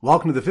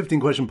Welcome to the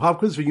 15-question pop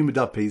quiz for Yoma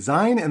Daf Pei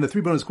Zayin and the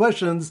 3 bonus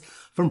questions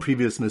from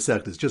previous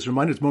Masechtas. Just a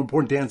reminder, it's more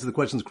important to answer the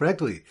questions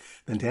correctly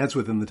than to answer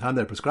within the time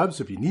that I prescribed.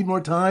 So if you need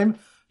more time,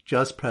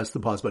 just press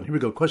the pause button. Here we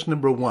go. Question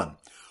number 1.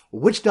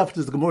 Which daf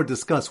does the Gemara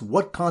discuss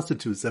what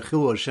constitutes a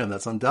Chilul Hashem?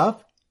 That's on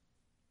daf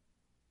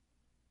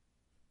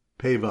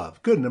Pei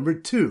Vav. Good. Number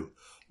 2.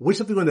 Which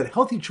daf do we learn that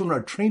healthy children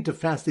are trained to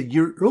fast a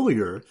year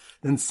earlier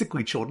than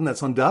sickly children?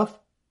 That's on daf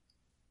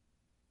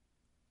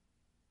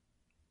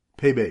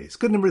Pei Beis.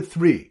 Good. Number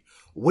 3.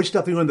 Which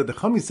daf do we learn that the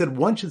Chami said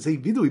one should say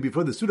vidui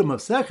before the Suda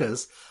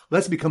Mavseches,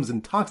 lest he becomes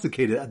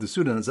intoxicated at the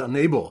Suda and is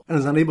unable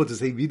to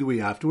say vidui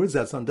afterwards?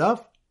 That's on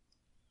daf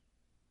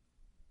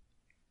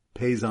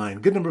Pei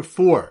Zayin. Good. Number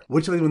 4.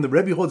 Which daf do we learn the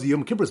Rebbe holds the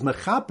Yom Kippur is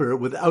mechaper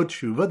without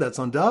tshuva? That's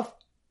on daf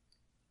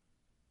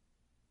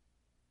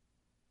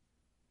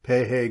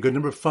Pei Hey. Good.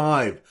 Number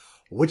 5.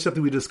 Which daf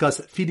do we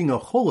discuss feeding a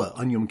chola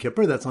on Yom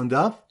Kippur? That's on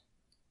daf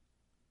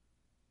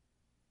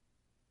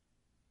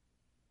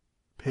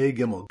Pei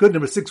Gimel. Good.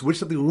 Number 6. Which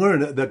daf do we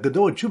learn that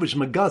Gadol Tshuva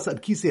Shemagas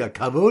ad Kisei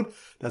HaKavod?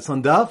 That's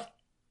on daf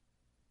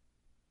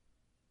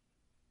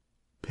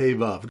Pei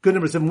Vav. Good.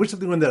 Number 7. Which daf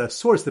do we learn that a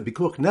source that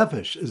Pikuach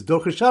Nefesh is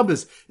Docher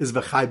Shabbos is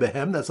V'chai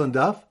Behem? That's on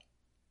daf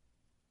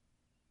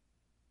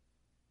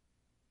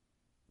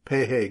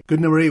Pei Hey. Good.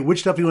 Number 8.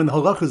 Which daf do we learn the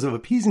halachas of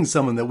appeasing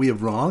someone that we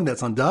have wronged?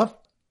 That's on daf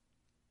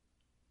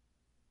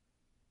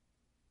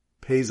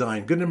Pei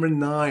Zayin. Good. Number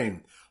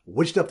 9.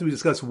 Which daf do we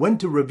discuss when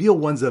to reveal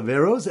one's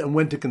averos and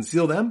when to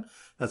conceal them?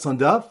 That's on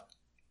daf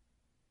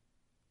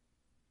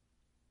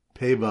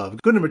Pei Vav.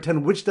 Good. Number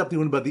 10. Which daf do we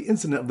learn about the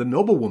incident of the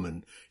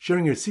noblewoman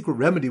sharing her secret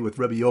remedy with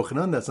Rabbi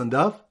Yochanan? That's on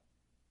daf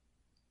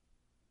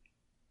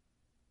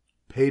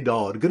Pei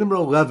Dal. Good. Number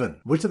 11.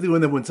 Which daf do we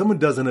learn that when someone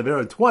does an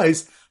avera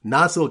twice,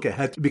 nasil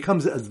kehet, it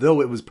becomes as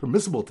though it was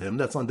permissible to him?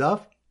 That's on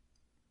daf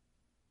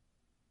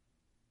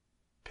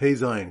Pei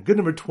Zayin. Good.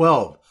 Number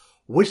 12.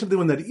 Which daf do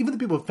we learn that even the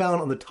people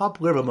found on the top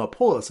layer of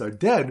Mapolis are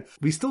dead,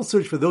 we still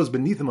search for those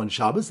beneath them on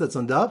Shabbos? That's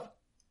on daf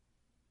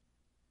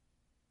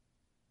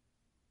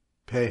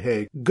Pei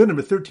Hey. Good.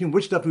 Number 13.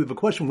 Which daf do we have a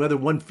question whether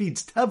one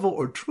feeds tevel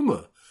or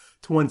truma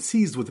to one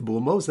seized with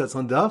bulmos? That's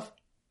on daf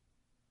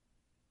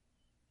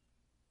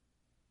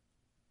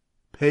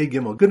Pei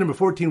Gimel. Good. Number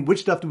 14.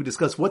 Which daf do we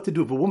discuss what to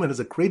do if a woman has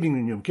a craving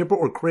in Yom Kippur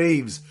or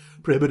craves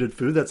prohibited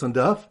food? That's on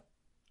daf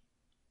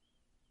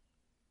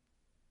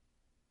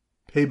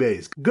Pei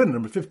Beis. Good.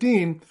 Number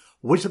 15.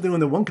 Which daf do we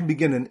learn that one can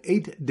begin an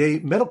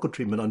 8-day medical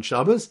treatment on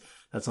Shabbos?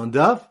 That's on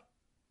daf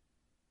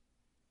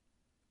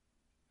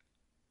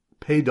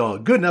Pei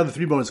Dog. Good. Now the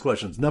 3 bonus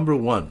questions. Number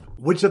 1.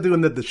 Which daf do we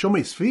learn that the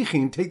Shomei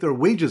Svichim take their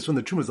wages from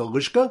the Trumas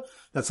Alishka?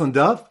 That's on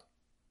daf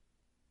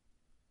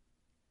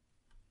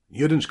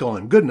Yudin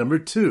Shkolim. Good. Number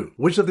 2.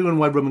 Which daf do we learn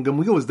why Rabban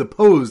Gamliel was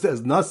deposed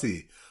as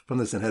Nasi from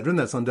the Sanhedrin?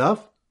 That's on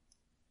daf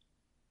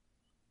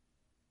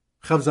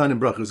Chav Zayin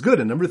and Brachos. Good.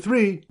 And number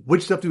 3.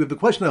 Which daf do we have the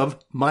question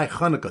of my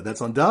Chanukah?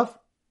 That's on daf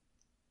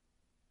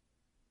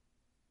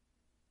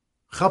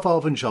Chaf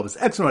Aleph and Shabbos.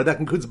 Excellent. That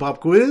concludes the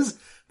pop quiz.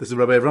 This is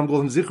Rabbi Avram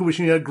Goldham Zichu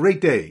wishing you a great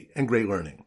day and great learning.